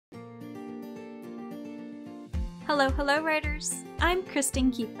Hello writers! I'm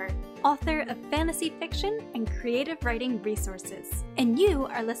Kristen Kiefer, author of fantasy fiction and creative writing resources, and you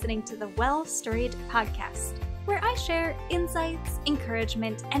are listening to the Well Storied podcast, where I share insights,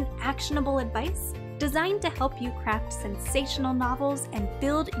 encouragement, and actionable advice designed to help you craft sensational novels and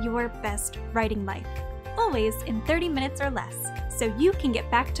build your best writing life, always in 30 minutes or less, so you can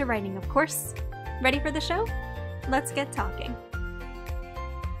get back to writing, of course. Ready for the show? Let's get talking.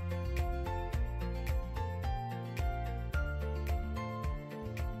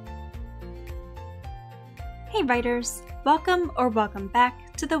 Hey writers, welcome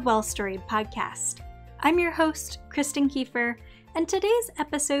back to the Well Storied podcast. I'm your host, Kristen Kiefer, and today's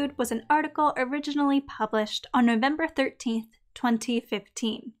episode was an article originally published on November 13th,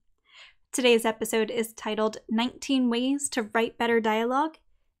 2015. Today's episode is titled 19 Ways to Write Better Dialogue,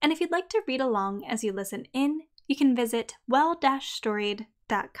 and if you'd like to read along as you listen in, you can visit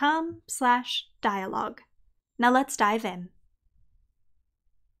well-storied.com/dialogue. Now let's dive in.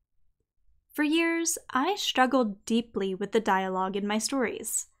 For years, I struggled deeply with the dialogue in my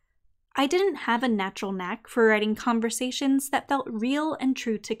stories. I didn't have a natural knack for writing conversations that felt real and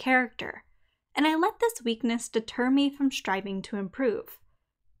true to character, and I let this weakness deter me from striving to improve.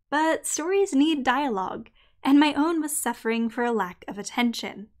 But stories need dialogue, and my own was suffering for a lack of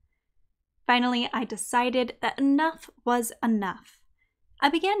attention. Finally, I decided that enough was enough. I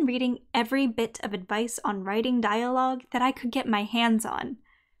began reading every bit of advice on writing dialogue that I could get my hands on.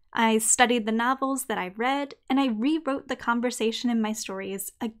 I studied the novels that I read, and I rewrote the conversation in my stories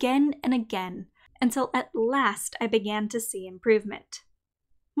again and again, until at last I began to see improvement.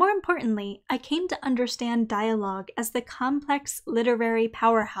 More importantly, I came to understand dialogue as the complex literary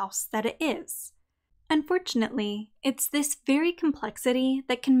powerhouse that it is. Unfortunately, it's this very complexity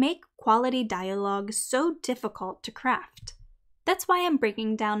that can make quality dialogue so difficult to craft. That's why I'm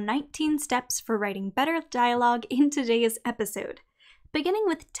breaking down 19 steps for writing better dialogue in today's episode, beginning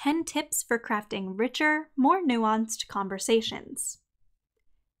with 10 tips for crafting richer, more nuanced conversations.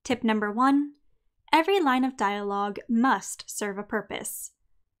 Tip number 1, every line of dialogue must serve a purpose.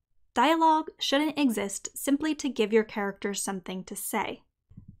 Dialogue shouldn't exist simply to give your characters something to say.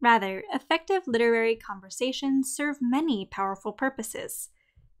 Rather, effective literary conversations serve many powerful purposes.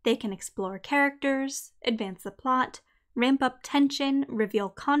 They can explore characters, advance the plot, ramp up tension, reveal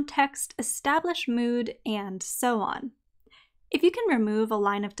context, establish mood, and so on. If you can remove a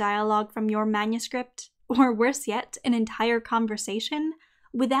line of dialogue from your manuscript, or worse yet, an entire conversation,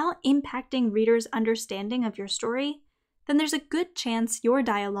 without impacting readers' understanding of your story, then there's a good chance your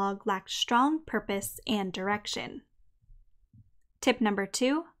dialogue lacks strong purpose and direction. Tip number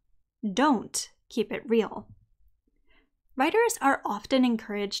 2, don't keep it real. Writers are often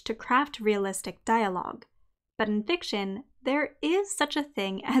encouraged to craft realistic dialogue, but in fiction, there is such a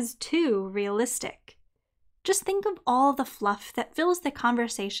thing as too realistic. Just think of all the fluff that fills the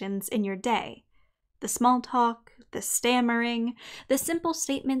conversations in your day. The small talk, the stammering, the simple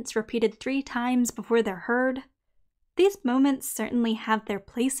statements repeated 3 times before they're heard. These moments certainly have their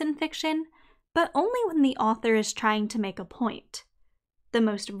place in fiction, but only when the author is trying to make a point. The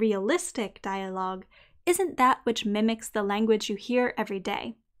most realistic dialogue isn't that which mimics the language you hear every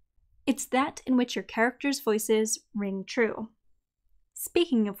day. It's that in which your characters' voices ring true.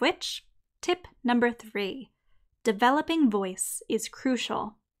 Speaking of which, tip number 3, developing voice is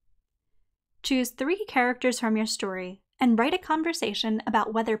crucial. Choose 3 characters from your story and write a conversation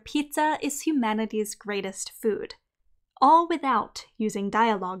about whether pizza is humanity's greatest food, all without using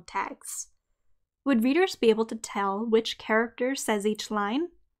dialogue tags. Would readers be able to tell which character says each line?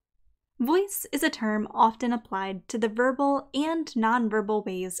 Voice is a term often applied to the verbal and nonverbal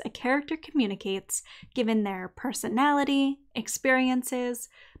ways a character communicates given their personality, experiences,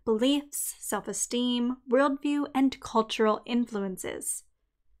 beliefs, self-esteem, worldview, and cultural influences.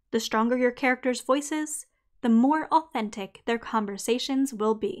 The stronger your characters' voices, the more authentic their conversations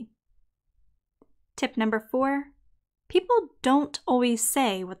will be. Tip number 4, people don't always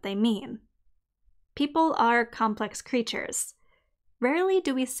say what they mean. People are complex creatures. Rarely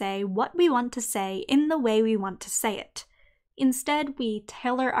do we say what we want to say in the way we want to say it. Instead, we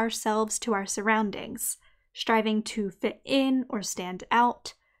tailor ourselves to our surroundings, striving to fit in or stand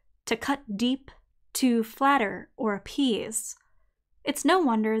out, to cut deep, to flatter or appease. It's no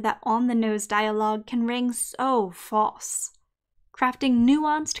wonder that on-the-nose dialogue can ring so false. Crafting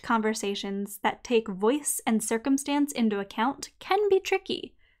nuanced conversations that take voice and circumstance into account can be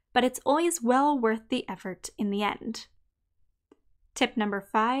tricky, but it's always well worth the effort in the end. Tip number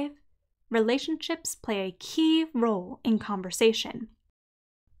 5, relationships play a key role in conversation.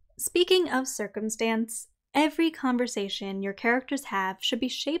 Speaking of circumstance, Every conversation your characters have should be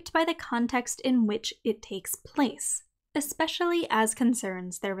shaped by the context in which it takes place, especially as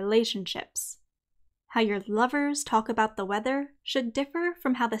concerns their relationships. How your lovers talk about the weather should differ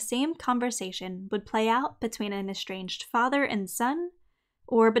from how the same conversation would play out between an estranged father and son,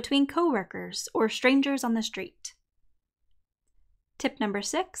 or between coworkers or strangers on the street. Tip number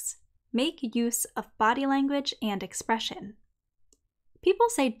 6, make use of body language and expression. People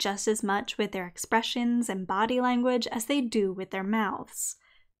say just as much with their expressions and body language as they do with their mouths.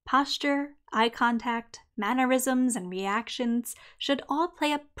 Posture, eye contact, mannerisms, and reactions should all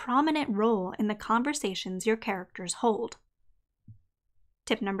play a prominent role in the conversations your characters hold.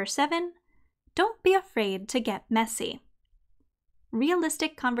 Tip number 7, don't be afraid to get messy.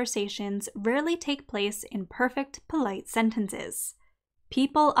 Realistic conversations rarely take place in perfect, polite sentences.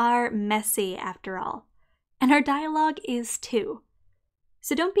 People are messy after all, and our dialogue is too.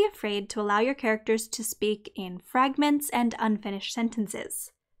 So don't be afraid to allow your characters to speak in fragments and unfinished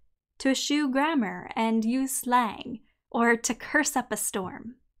sentences, to eschew grammar and use slang, or to curse up a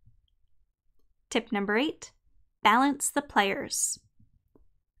storm. Tip number 8, balance the players.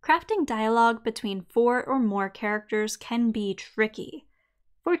 Crafting dialogue between 4 or more characters can be tricky.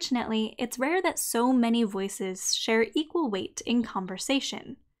 Fortunately, it's rare that so many voices share equal weight in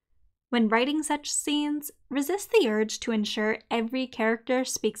conversation. When writing such scenes, resist the urge to ensure every character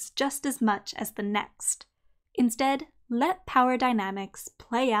speaks just as much as the next. Instead, let power dynamics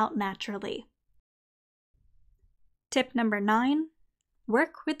play out naturally. Tip number 9,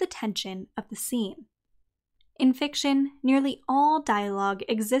 work with the tension of the scene. In fiction, nearly all dialogue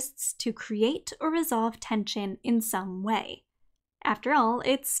exists to create or resolve tension in some way. After all,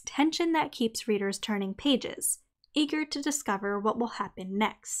 it's tension that keeps readers turning pages, eager to discover what will happen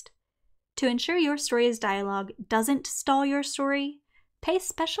next. To ensure your story's dialogue doesn't stall your story, pay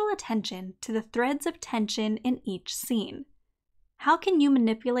special attention to the threads of tension in each scene. How can you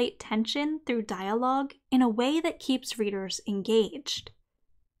manipulate tension through dialogue in a way that keeps readers engaged?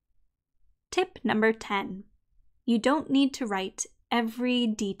 Tip number 10. You don't need to write every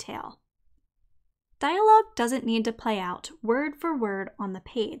detail. Dialogue doesn't need to play out word for word on the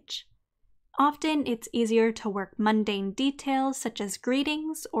page. Often, it's easier to work mundane details such as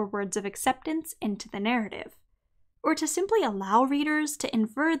greetings or words of acceptance into the narrative, or to simply allow readers to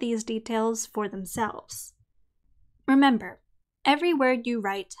infer these details for themselves. Remember, every word you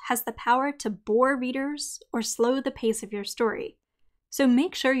write has the power to bore readers or slow the pace of your story, so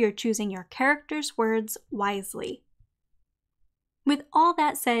make sure you're choosing your characters' words wisely. With all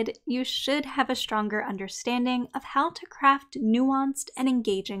that said, you should have a stronger understanding of how to craft nuanced and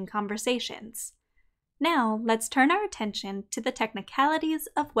engaging conversations. Now, let's turn our attention to the technicalities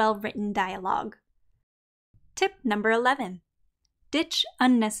of well-written dialogue. Tip number 11. Ditch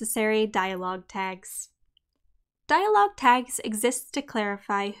unnecessary dialogue tags. Dialogue tags exist to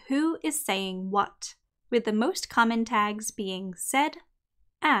clarify who is saying what, with the most common tags being said,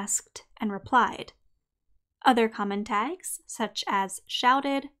 asked, and replied. Other common tags, such as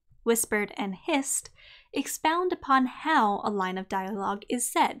shouted, whispered, and hissed, expound upon how a line of dialogue is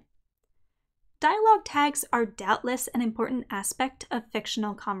said. Dialogue tags are doubtless an important aspect of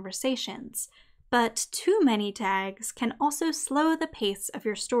fictional conversations, but too many tags can also slow the pace of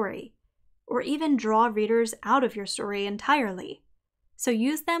your story, or even draw readers out of your story entirely, so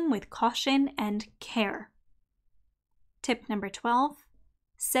use them with caution and care. Tip number 12.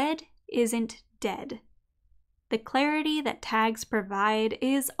 Said isn't dead. The clarity that tags provide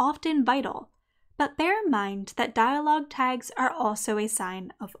is often vital, but bear in mind that dialogue tags are also a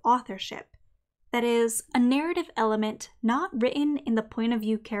sign of authorship. That is, a narrative element not written in the point of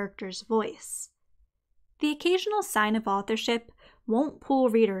view character's voice. The occasional sign of authorship won't pull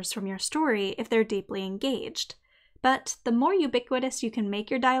readers from your story if they're deeply engaged, but the more ubiquitous you can make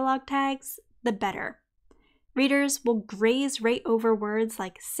your dialogue tags, the better. Readers will graze right over words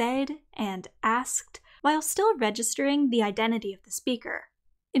like said and asked, while still registering the identity of the speaker,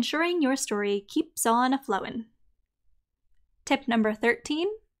 ensuring your story keeps on a-flowin'. Tip number 13.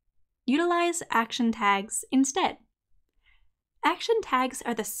 Utilize action tags instead. Action tags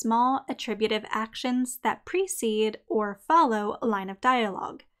are the small attributive actions that precede or follow a line of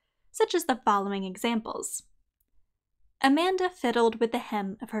dialogue, such as the following examples. Amanda fiddled with the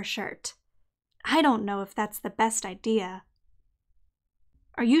hem of her shirt. I don't know if that's the best idea.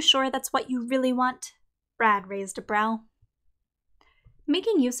 Are you sure that's what you really want? Brad raised a brow.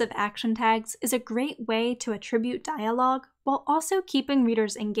 Making use of action tags is a great way to attribute dialogue while also keeping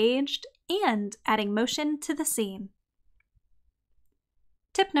readers engaged and adding motion to the scene.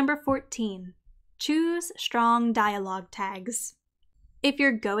 Tip number 14. Choose strong dialogue tags. If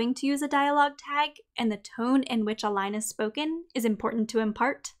you're going to use a dialogue tag and the tone in which a line is spoken is important to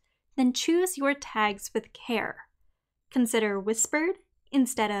impart, then choose your tags with care. Consider whispered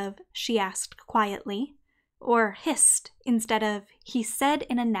instead of she asked quietly, or hissed instead of he said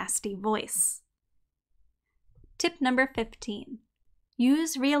in a nasty voice. Tip number 15.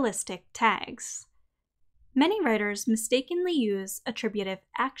 Use realistic tags. Many writers mistakenly use attributive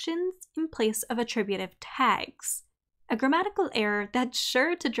actions in place of attributive tags, a grammatical error that's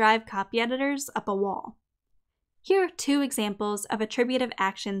sure to drive copy editors up a wall. Here are 2 examples of attributive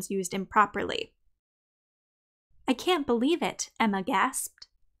actions used improperly. I can't believe it, Emma gasped.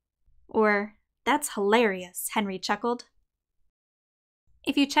 Or, that's hilarious, Henry chuckled.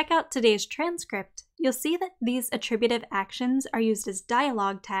 If you check out today's transcript, you'll see that these attributive actions are used as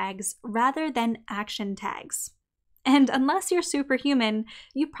dialogue tags rather than action tags. And unless you're superhuman,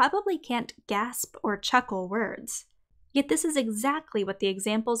 you probably can't gasp or chuckle words. Yet this is exactly what the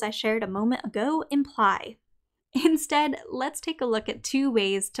examples I shared a moment ago imply. Instead, let's take a look at 2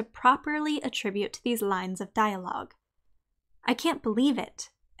 ways to properly attribute these lines of dialogue. I can't believe it,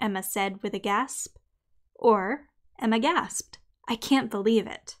 Emma said with a gasp. Or, Emma gasped, I can't believe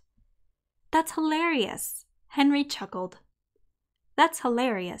it. That's hilarious, Henry chuckled. That's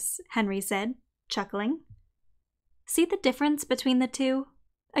hilarious, Henry said, chuckling. See the difference between the 2?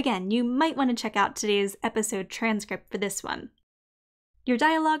 Again, you might want to check out today's episode transcript for this one. Your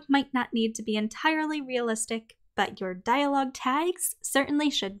dialogue might not need to be entirely realistic, but your dialogue tags certainly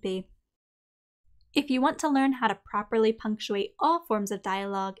should be. If you want to learn how to properly punctuate all forms of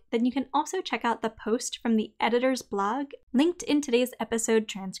dialogue, then you can also check out the post from the editor's blog linked in today's episode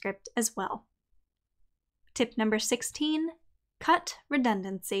transcript as well. Tip number 16, cut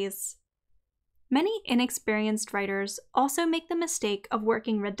redundancies. Many inexperienced writers also make the mistake of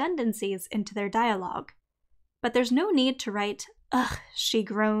working redundancies into their dialogue. But there's no need to write, ugh, she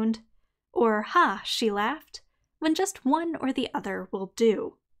groaned, or ha, she laughed, when just one or the other will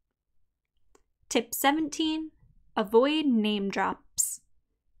do. Tip 17, avoid name drops.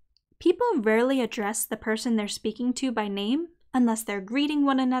 People rarely address the person they're speaking to by name unless they're greeting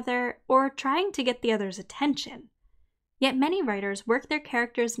one another or trying to get the other's attention. Yet many writers work their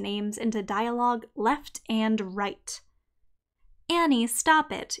characters' names into dialogue left and right. Annie,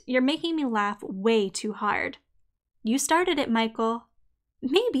 stop it. You're making me laugh way too hard. You started it, Michael.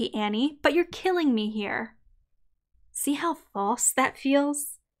 Maybe, Annie, but you're killing me here. See how false that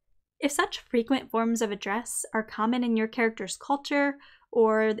feels? If such frequent forms of address are common in your character's culture,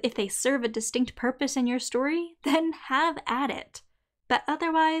 or if they serve a distinct purpose in your story, then have at it. But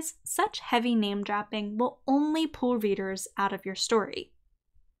otherwise, such heavy name-dropping will only pull readers out of your story.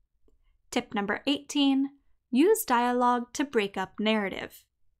 Tip number 18, use dialogue to break up narrative.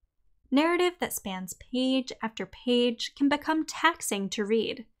 Narrative that spans page after page can become taxing to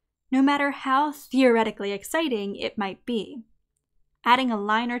read, no matter how theoretically exciting it might be. Adding a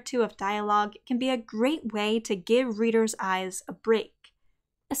line or 2 of dialogue can be a great way to give readers' eyes a break,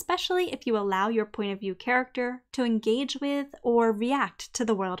 especially if you allow your point of view character to engage with or react to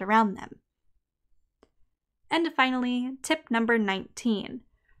the world around them. And finally, tip number 19,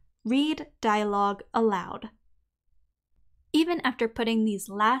 read dialogue aloud. Even after putting these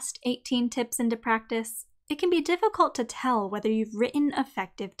last 18 tips into practice, it can be difficult to tell whether you've written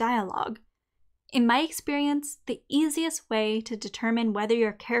effective dialogue. In my experience, the easiest way to determine whether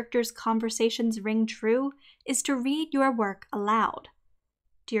your character's conversations ring true is to read your work aloud.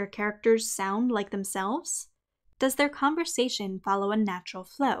 Do your characters sound like themselves? Does their conversation follow a natural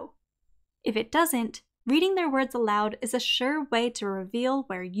flow? If it doesn't, reading their words aloud is a sure way to reveal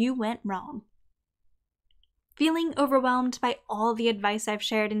where you went wrong. Feeling overwhelmed by all the advice I've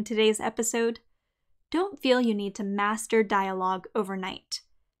shared in today's episode? Don't feel you need to master dialogue overnight.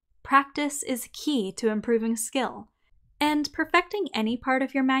 Practice is key to improving skill, and perfecting any part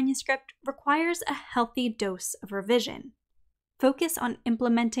of your manuscript requires a healthy dose of revision. Focus on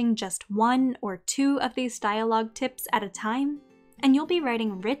implementing just 1 or 2 of these dialogue tips at a time, and you'll be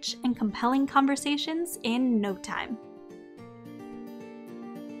writing rich and compelling conversations in no time.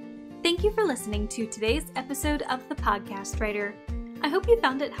 Thank you for listening to today's episode of The Podcast Writer. I hope you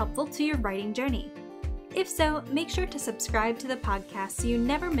found it helpful to your writing journey. If so, make sure to subscribe to the podcast so you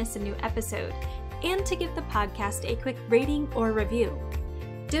never miss a new episode, and to give the podcast a quick rating or review.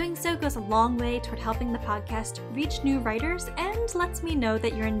 Doing so goes a long way toward helping the podcast reach new writers and lets me know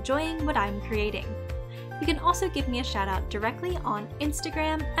that you're enjoying what I'm creating. You can also give me a shout out directly on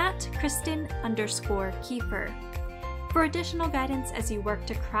Instagram at Kristen_Kiefer. For additional guidance as you work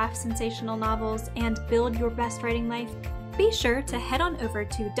to craft sensational novels and build your best writing life, be sure to head on over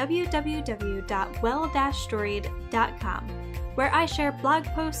to www.well-storied.com, where I share blog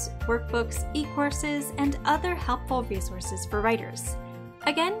posts, workbooks, e-courses, and other helpful resources for writers.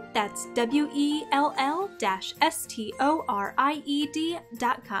 Again, that's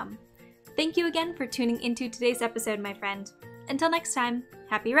well-storied.com. Thank you again for tuning into today's episode, my friend. Until next time,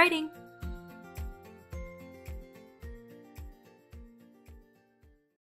 happy writing!